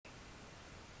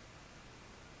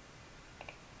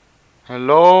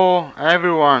Hello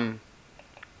everyone,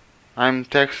 I'm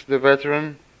Tex the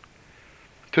Veteran.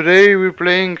 Today we're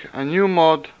playing a new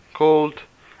mod called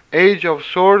Age of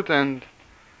Sword and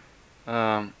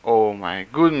oh my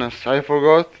goodness, I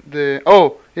forgot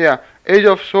Age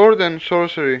of Sword and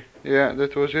Sorcery. Yeah,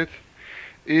 that was it.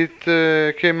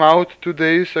 It came out 2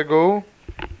 days ago.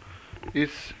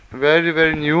 It's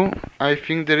very new. I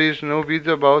think there is no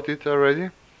video about it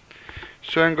already.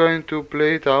 So I'm going to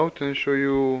play it out and show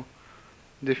you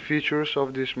the features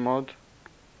of this mod.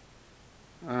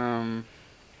 Um,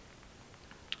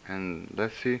 and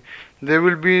let's see. There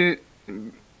will be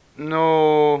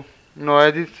no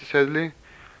edits, sadly.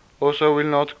 Also, I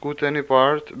will not cut any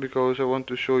part because I want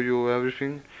to show you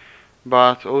everything,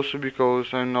 but also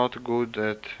because I'm not good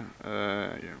at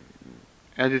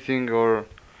editing or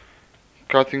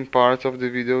cutting parts of the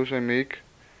videos I make.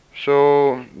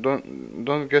 So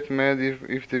don't get mad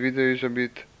if the video is a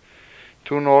bit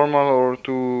too normal or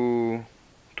too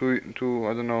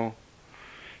I don't know.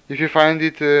 If you find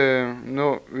it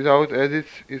no without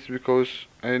edits, it's because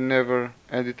I never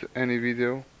edit any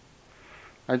video.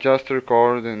 I just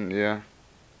record and yeah.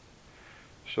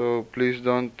 So please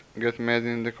don't get mad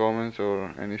in the comments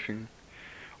or anything.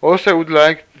 Also, I would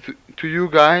like to you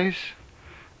guys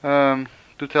to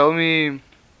tell me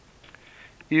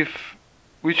if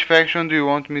which faction do you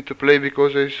want me to play,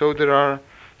 because I saw there are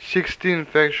 16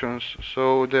 factions,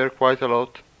 so they're quite a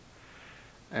lot.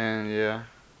 And yeah.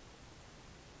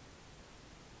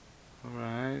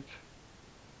 Alright.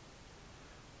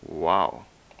 Wow.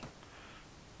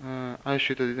 I I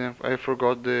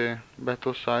forgot the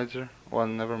battle sizer. Well,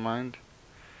 never mind.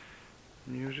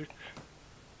 Music.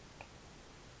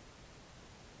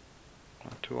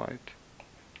 Not too white.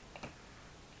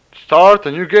 Start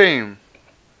a new game!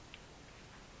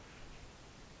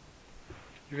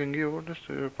 You can give orders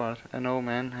to your party. I know,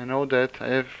 man. I know that. I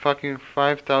have fucking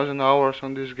 5,000 hours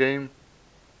on this game.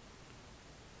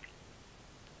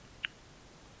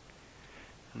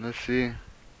 Let's see.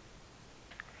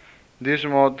 This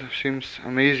mod seems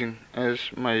amazing,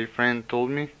 as my friend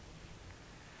told me.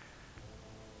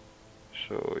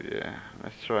 So yeah,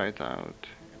 let's try it out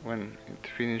when it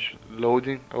finishes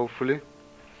loading, hopefully.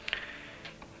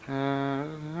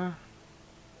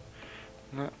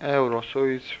 No euro, so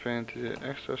it's fantasy.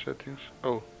 Extra settings.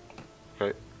 Oh,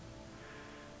 okay.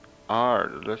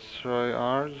 Hard. Let's try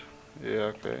hard.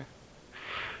 Yeah, okay.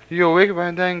 You awake by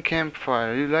a dying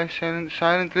campfire. You lie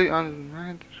silently on the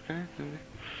night. Okay.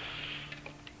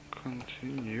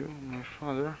 Continue. My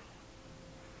father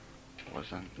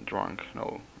wasn't drunk.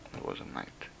 No, it was a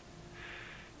night.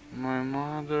 My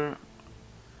mother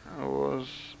was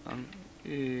an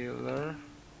healer.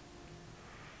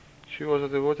 She was a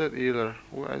devoted healer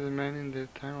who had a man in the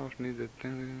time of need,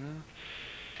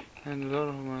 and a lot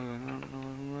of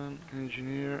man,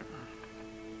 engineer,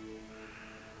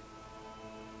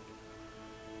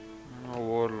 a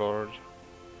warlord.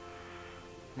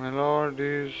 My lord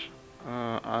is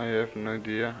I have no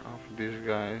idea of these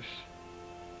guys.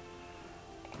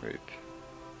 Wait,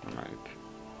 night.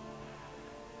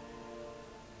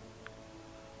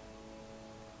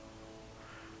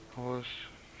 I was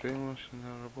famous and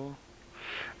honorable.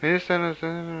 I have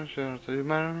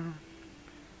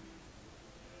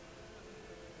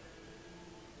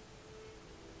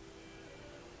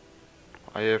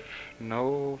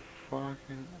no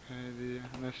fucking idea.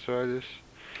 Let's try this.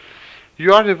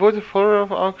 You are the devoted follower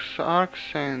of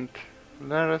Arc-Saint,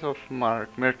 Leret of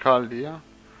Mercalia.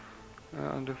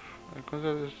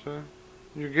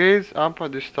 You gaze up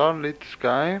at the starlit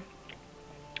sky,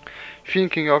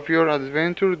 thinking of your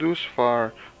adventure thus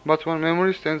far, but one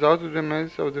memory stands out in the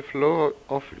midst of the flow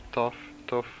of tough,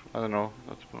 I don't know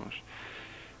how to pronounce.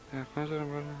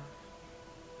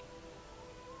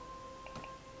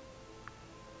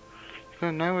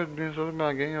 The night had been assaulted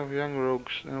by a gang of young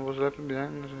rogues and was left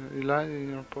behind as he lied in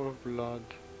your pool of blood.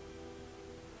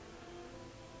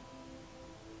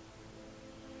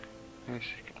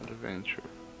 Basic adventure.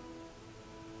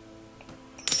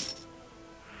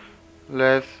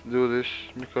 Let's do this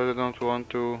because I don't want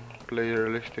to play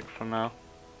realistic for now.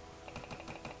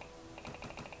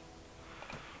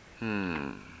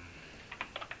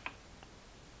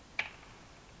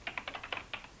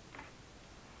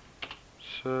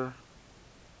 Sir.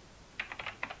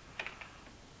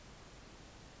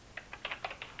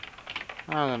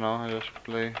 I don't know, I just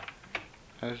play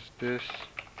as this.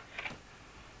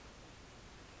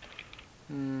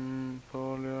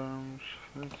 Polyarms.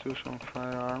 Let's do some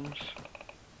firearms.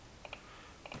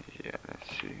 Yeah, let's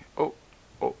see. Oh,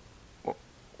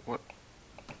 what?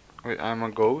 Wait, I'm a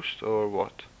ghost or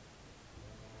what?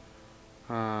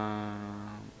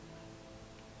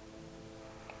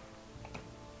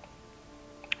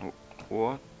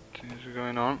 What is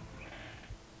going on?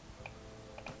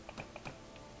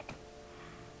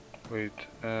 Wait,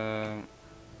 I'll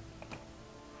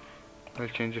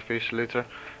change the face later.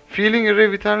 Feeling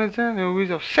revitalized and with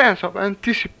a sense of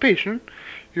anticipation,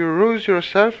 you rouse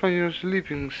yourself from your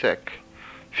sleeping sack,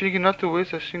 thinking not to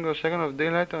waste a single second of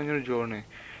daylight on your journey.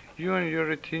 You and your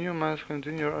retinue must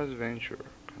continue your adventure.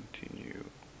 Continue.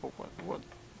 Oh, what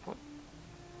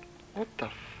the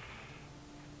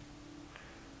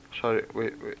Sorry,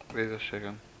 wait a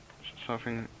second.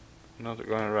 Something not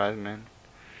going right, man.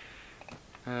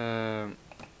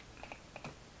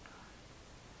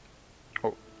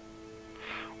 Oh,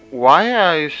 why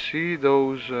I see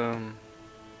those?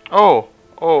 Oh,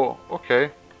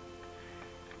 okay,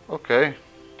 okay.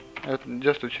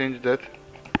 Just to change that.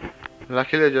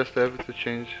 Luckily, I just have to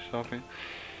change something.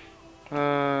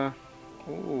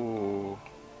 Ooh,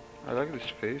 I like this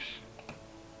face.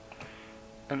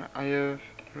 And I have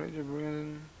Radio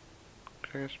Brandon,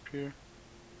 Casper.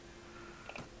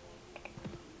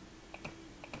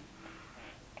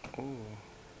 Ooh.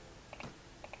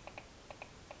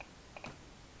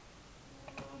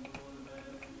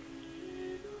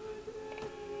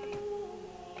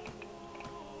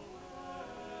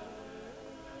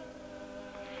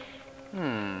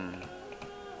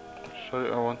 Sorry,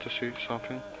 I want to see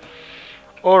something.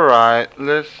 Alright,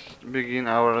 let's begin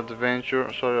our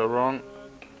adventure. Sorry, wrong.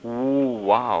 Ooh,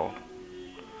 wow.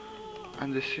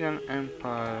 Andesian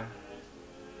Empire.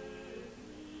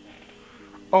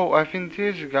 Oh, I think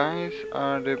these guys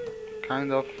are the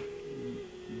kind of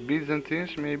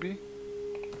Byzantines, maybe?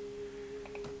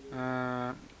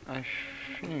 I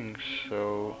think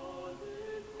so.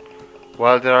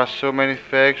 Well, there are so many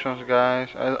factions, guys.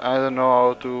 I don't know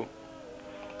how to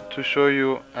show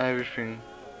you everything.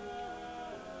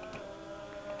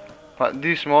 But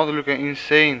this mod looking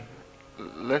insane.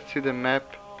 Let's see the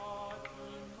map.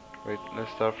 Wait,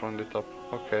 let's start from the top.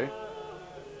 Okay.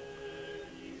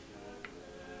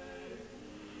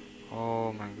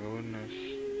 Oh my goodness.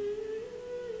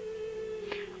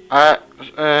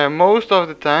 Most of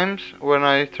the times when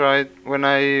I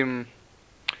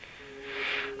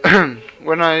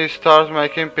when I start my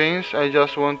campaigns, I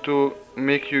just want to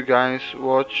make you guys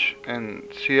watch and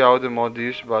see how the mod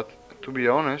is, but to be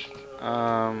honest,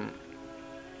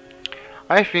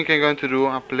 I think I'm going to do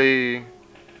a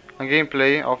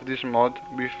gameplay of this mod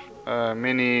with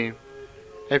many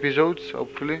episodes,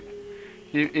 hopefully.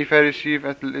 If I receive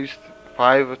at least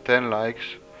 5 or 10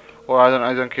 likes, or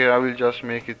I don't care, I will just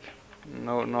make it.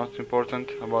 No, not important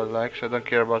about likes, I don't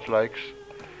care about likes.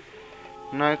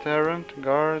 Knight Errant,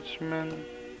 Guardsman,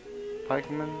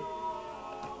 Pikeman,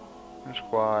 and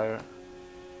Squire.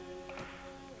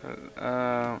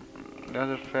 The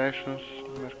other factions,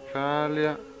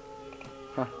 Mercalia.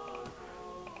 Huh.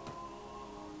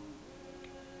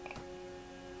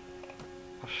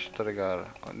 Ostragar.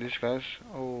 Oh, these guys,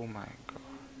 oh my god.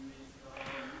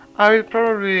 I will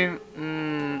probably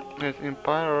get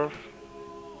Empire of...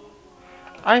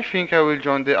 I think I will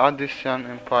join the Adesian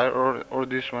Empire or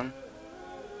this one.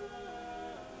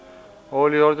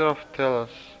 Holy Order of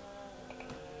Tellus.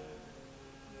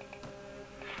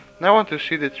 Now I want to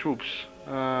see the troops.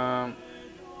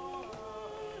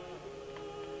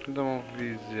 Kingdom of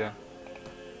Vizia.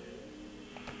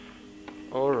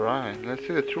 Alright, let's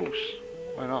see the troops.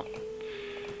 Why not?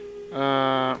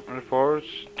 Reports,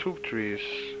 troop trees.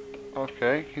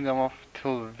 Okay, Kingdom of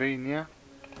Tylvania.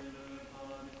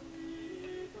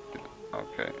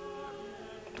 Okay.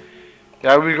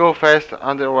 Yeah, I will go fast.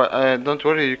 Otherwise, don't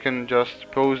worry. You can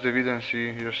just pause the video and see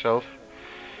yourself.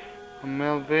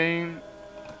 Melvain,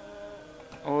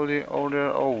 Holy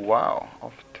Order. Oh wow,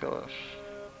 of Tellus.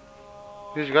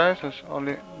 These guys has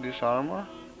only this armor,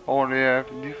 or they have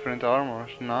different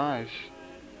armors. Nice.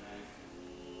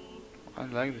 I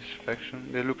like this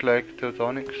faction. They look like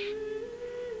Teutonics.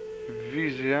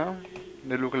 Vizia.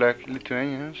 They look like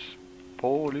Lithuanians.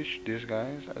 Polish. These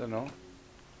guys. I don't know.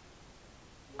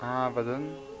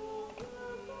 Abaddon.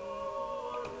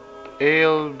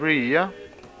 Elbria.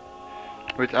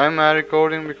 Wait, I'm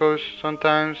recording because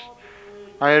sometimes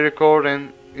I record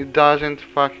and it doesn't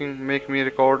fucking make me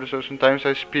record, so sometimes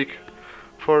I speak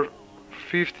for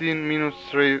 15 minutes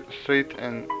straight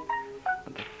and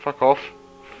fuck off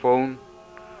phone.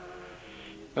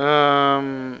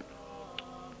 I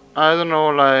don't know,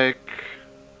 like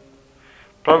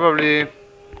probably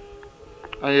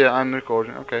yeah, I'm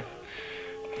recording. Okay.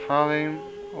 Falling.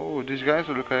 Oh, these guys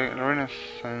look like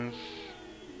Renaissance.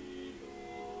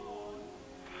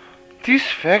 This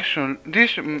faction,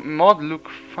 this mod look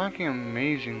fucking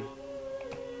amazing.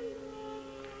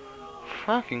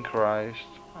 Fucking Christ.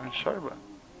 I'm sorry, but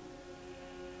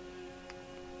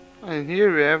And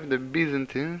here we have the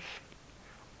Byzantines,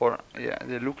 or yeah,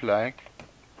 they look like.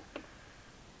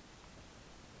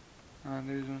 And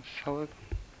there is one solid.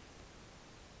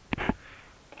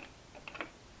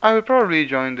 I will probably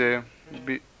join the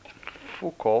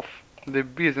fuck off the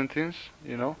Byzantines,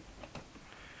 you know.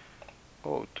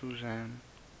 Oh, to them.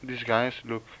 These guys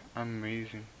look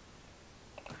amazing.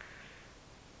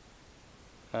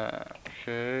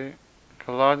 Okay.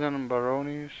 Caladian and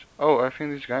Baronies. Oh, I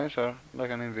think these guys are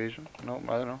like an invasion. No,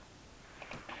 I don't know.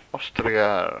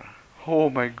 Austria.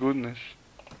 Oh my goodness.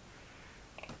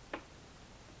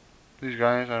 These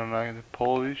guys are like the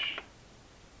Polish.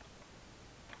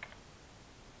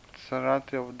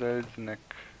 Sarati of Delznek.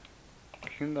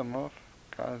 Kingdom of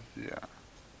Kazia.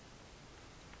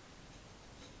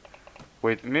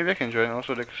 Wait, maybe I can join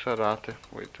also the Sarate.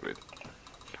 Wait.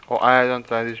 Oh, I don't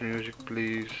like this music,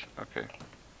 please. Okay.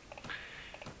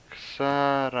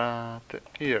 Sarate.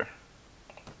 Here.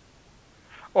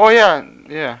 Oh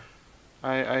yeah.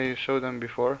 I showed them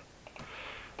before.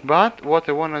 But what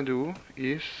I wanna do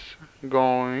is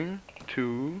going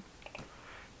to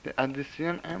the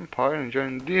Adyssian Empire and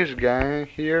join this guy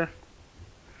here.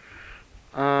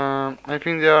 I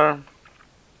think they are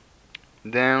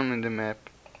down in the map.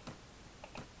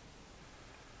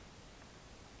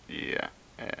 Yeah,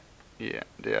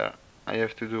 they are. I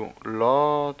have to do a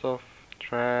lot of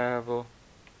travel.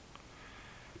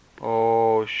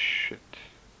 Oh shit.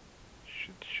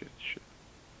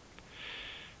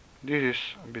 This is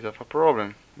a bit of a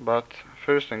problem, but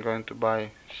first I'm going to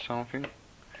buy something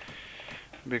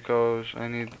because I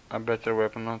need a better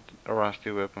weapon, not rusty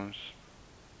weapons.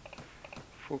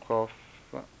 Fuck off.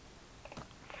 Fuck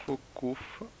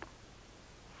off.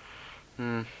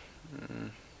 Well.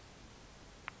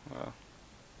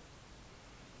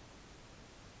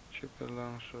 Cheaper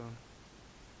longsword.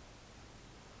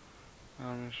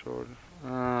 Army sword.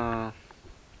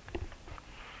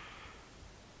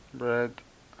 Bread.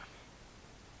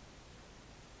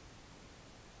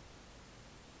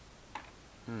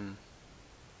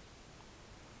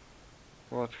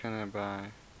 What can I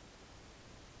buy?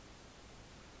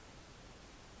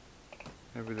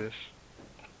 Maybe this.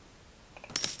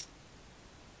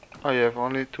 I have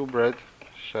only 2 bread,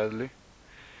 sadly.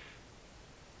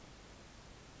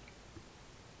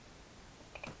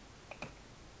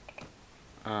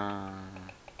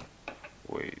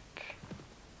 Wait.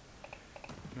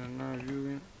 You're now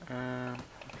viewing.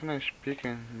 Can I speak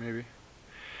in maybe?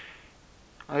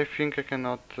 I think I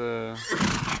cannot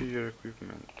see your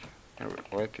equipment.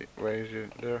 Wait, where is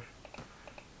it? There.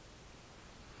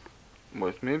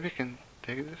 But maybe I can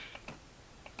take this.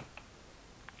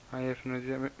 I have no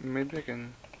idea. Maybe I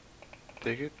can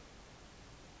take it.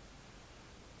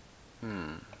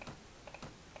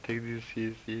 Take this.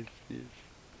 Yes.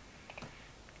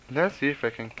 Let's see if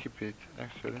I can keep it.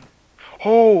 Actually.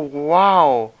 Oh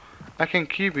wow! I can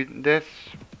keep it. That's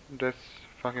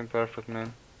fucking perfect,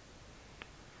 man.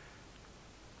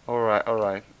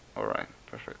 Alright,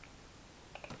 perfect.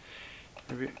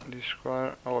 Maybe this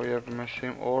square. Oh, you have my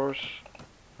same ores.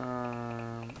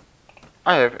 I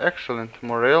have excellent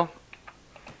morale.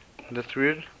 That's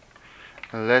weird.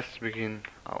 And let's begin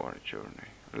our journey.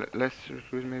 Let's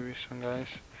recruit maybe some guys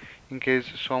in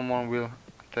case someone will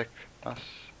attack us.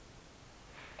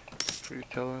 Can you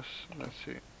tell us? Let's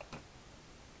see.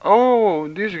 Oh,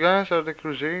 these guys are the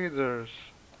Crusaders.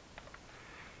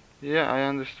 Yeah, I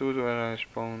understood where I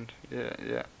spawned.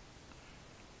 Yeah.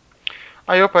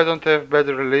 I hope I don't have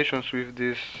better relations with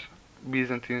this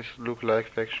Byzantines look-like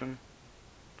faction.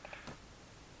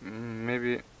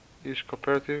 Maybe is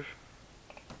cooperative.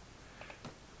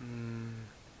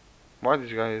 Why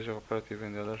this guy is cooperative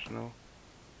and the others no?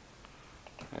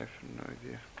 I have no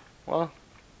idea. Well,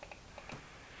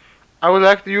 I would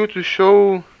like you to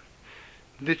show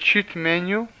the cheat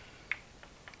menu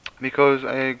because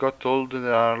I got told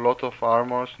there are a lot of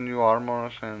new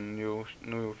armors and new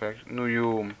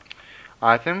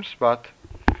items, but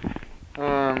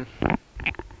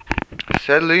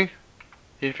sadly,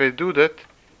 if I do that,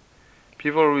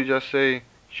 people will just say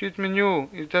cheat menu.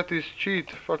 That is cheat.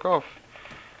 Fuck off.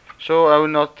 So I will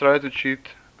not try to cheat.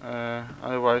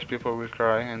 Otherwise, people will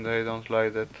cry, and I don't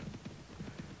like that.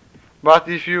 But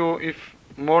if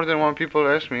more than one people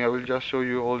ask me, I will just show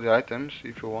you all the items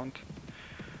if you want.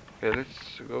 Okay,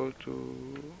 let's go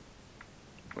to...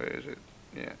 Where is it?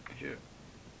 Yeah, here.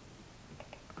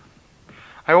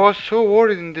 I was so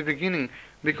worried in the beginning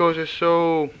because I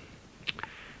saw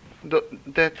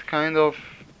that kind of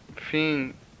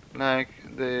thing, like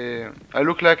I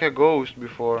looked like a ghost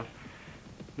before.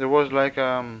 There was like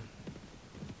a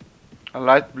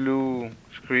light blue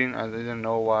screen. I didn't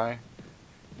know why.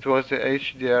 It was the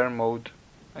HDR mode.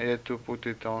 I had to put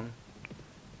it on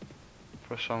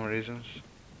for some reasons.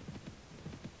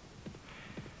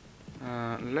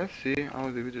 Let's see how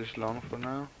the video is long for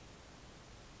now.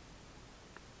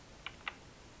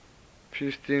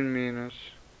 15 minutes.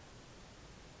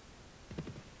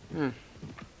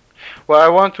 Well, I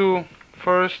want to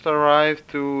first arrive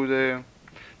to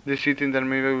the city, and then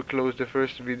maybe I will close the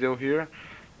first video here,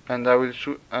 and I will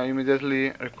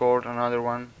immediately record another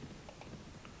one.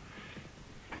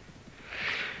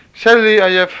 Sadly, I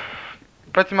have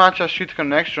pretty much a shit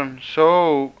connection,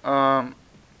 so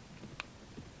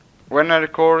when I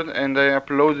record and I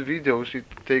upload videos, it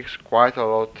takes quite a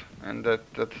lot, and that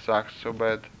sucks so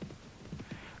bad.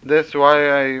 That's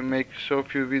why I make so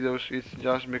few videos. It's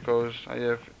just because I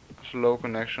have slow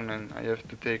connection and I have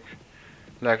to take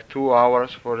like 2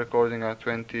 hours for recording a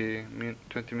 20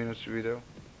 minutes video.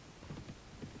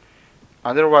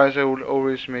 Otherwise I would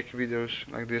always make videos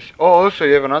like this. Oh, also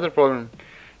you have another problem.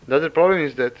 The other problem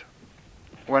is that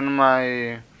when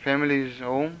my family is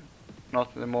home, not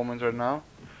at the moment right now,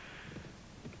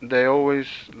 they always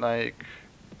like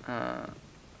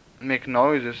make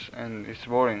noises and it's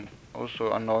boring.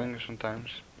 Also annoying sometimes.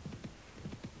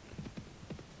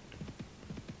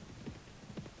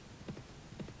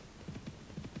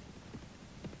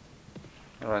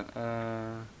 Alright,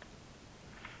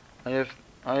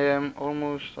 I am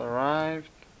almost arrived,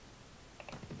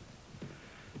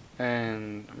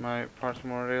 and my party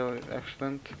morale is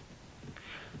excellent.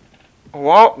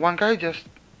 Wow, one guy just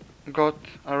got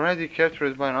already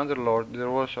captured by another lord. There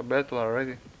was a battle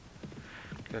already.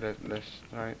 Okay, let's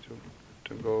try to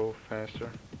go faster.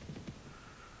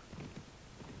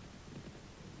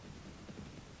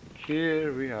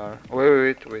 Here we are.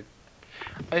 Wait.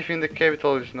 I think the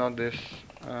capital is not this.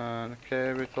 The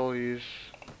capital is...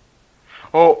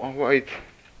 Oh, wait.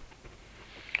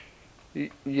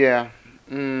 Yeah.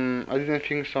 I didn't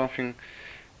think something.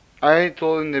 I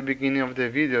told in the beginning of the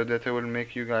video that I will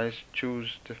make you guys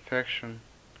choose the faction.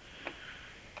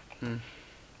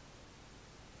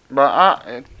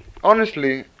 But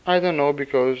honestly, I don't know,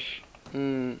 because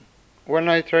when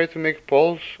I try to make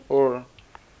polls or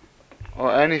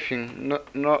anything,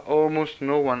 almost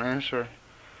no one answer.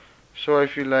 So I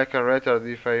feel like a retard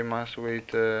if I must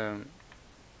wait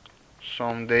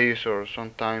some days or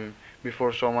some time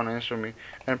before someone answer me.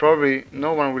 And probably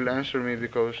no one will answer me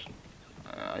because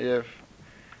I have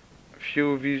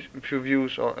few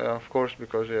views, of course,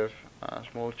 because I have a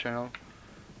small channel.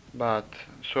 But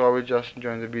so I will just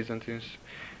join the Byzantines.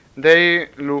 They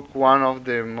look one of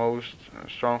the most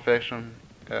strong faction,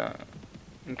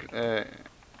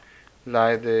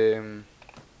 like the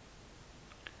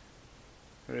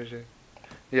where is it?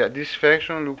 Yeah, this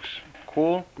faction looks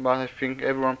cool, but I think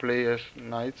everyone play as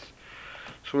knights.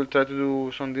 So we'll try to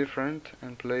do some different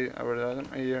and play our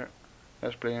item here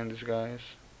as playing these guys.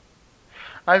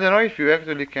 I don't know if you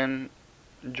actually can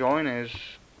join as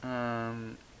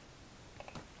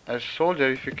soldier,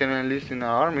 if you can enlist in an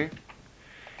army.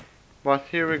 But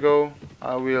here we go.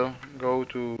 I will go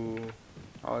to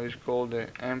how is called the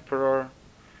Emperor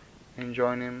and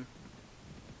join him.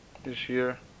 He's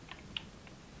here.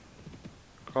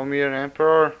 Come here,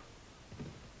 Emperor.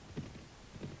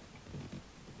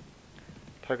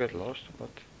 Target lost, but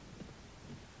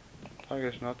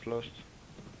target's not lost.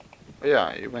 Oh,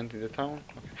 yeah, he went in the town.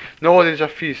 Okay. No, there's a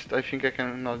feast. I think I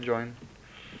cannot join.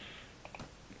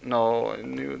 No, I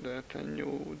knew that.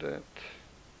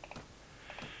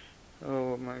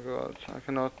 Oh my god, I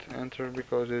cannot enter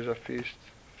because there's a feast.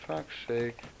 Fuck's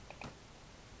sake.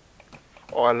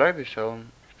 Oh, I like this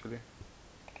helm, actually.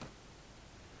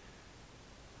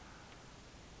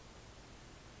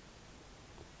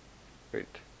 Wait.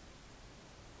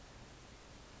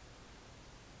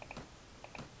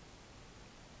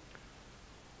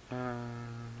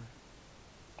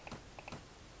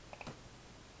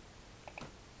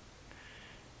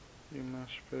 You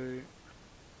must pay.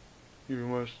 You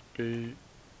must pay.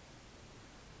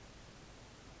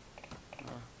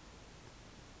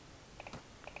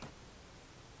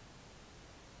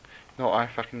 No, I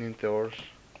fucking need the horse.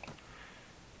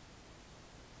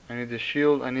 I need the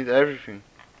shield, I need everything.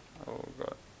 Oh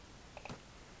god.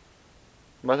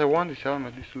 But I want this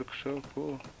helmet, this looks so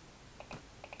cool.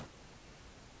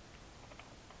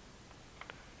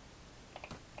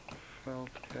 Felt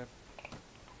cap.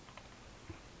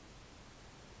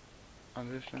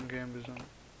 Addition game design.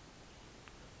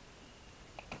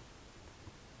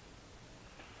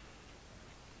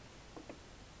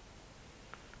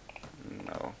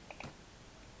 No.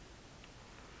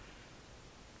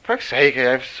 Fuck's sake, I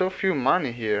have so few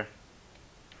money here.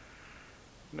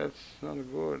 That's not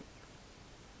good.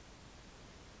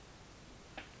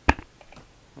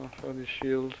 for the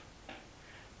shield.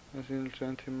 That's still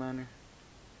 20 money.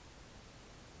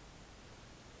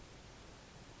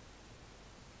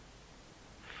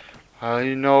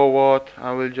 You know what?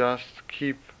 I will just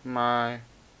keep my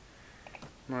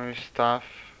stuff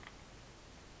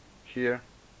here.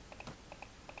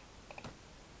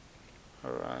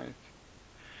 Alright.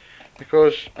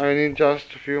 Because I need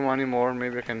just a few money more,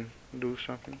 maybe I can do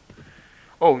something.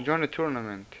 Oh, join a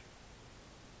tournament.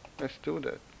 Let's do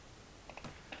that.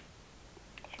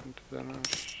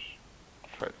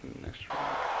 Fight in the next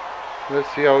round. Let's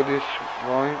see how this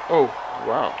going. Oh,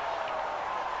 wow.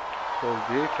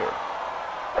 Soldier.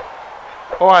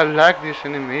 Oh, I like these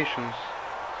animations.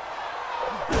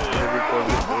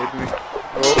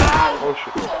 Oh, oh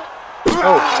shit.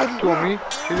 Oh, two on me?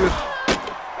 Serious?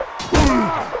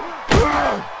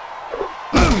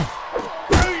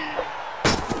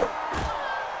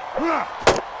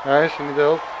 Guys, I need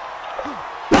help.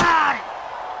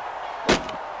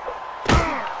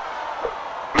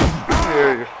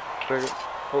 Here you drag it.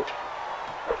 Oh.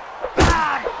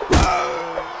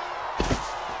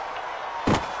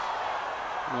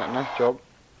 Yeah, nice job.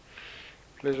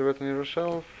 Place a button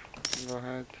yourself. Go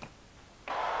ahead.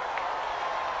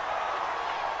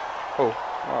 Oh,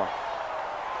 wow.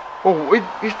 Oh,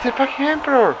 it's the fucking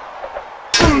Emperor!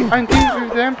 I'm teaming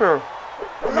with the Emperor!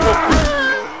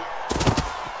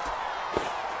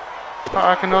 Oh,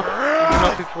 I cannot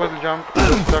hit with the jump.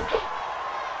 That sucks.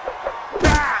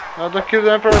 No, don't kill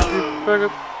the Emperor, you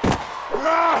faggot.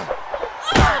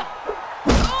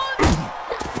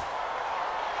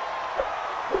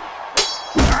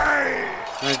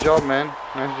 Nice job, man.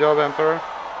 Nice job, Emperor.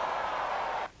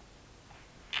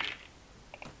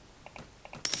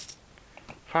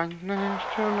 Finance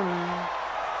tournament.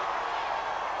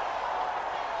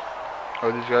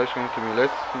 Oh, this guy's coming to me.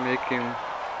 Let's make him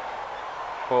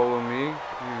follow me,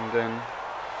 and then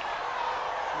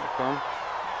come.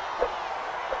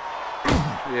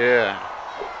 Yeah.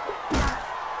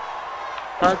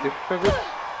 Fight, you faggots.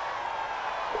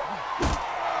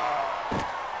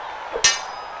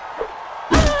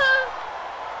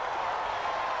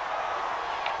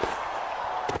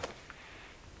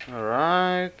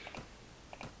 Alright.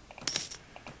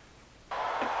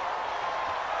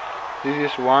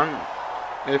 This is one.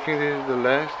 I think this is the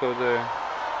last, or the...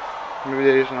 maybe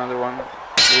there is another one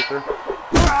later.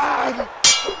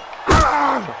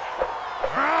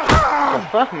 What the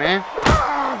fuck, man?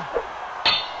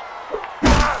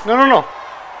 No.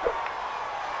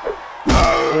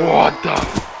 What the...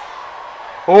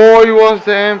 Oh, he was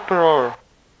the Emperor.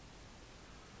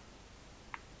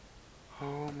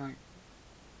 Oh my...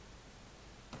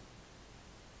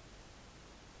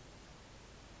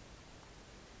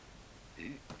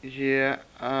 Yeah,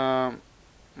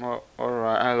 well,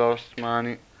 alright, I lost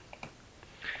money.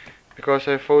 Because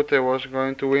I thought I was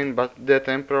going to win, but that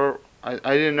Emperor, I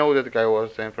didn't know that guy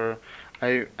was the Emperor.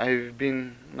 I've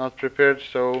been not prepared,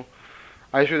 so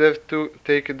I should have to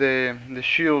take the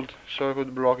shield so I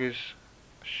could block his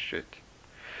shit.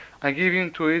 I gave him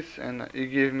 2 hits and he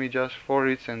gave me just 4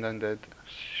 hits and I'm dead.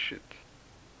 Shit.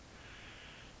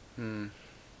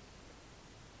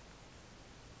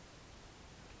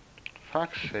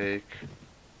 Fuck's sake.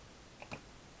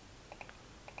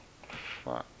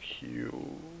 Fuck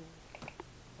you.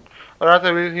 Alright,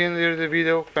 I will end here the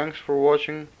video. Thanks for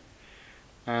watching.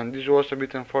 And this was a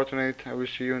bit unfortunate. I will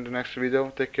see you in the next video.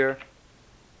 Take care.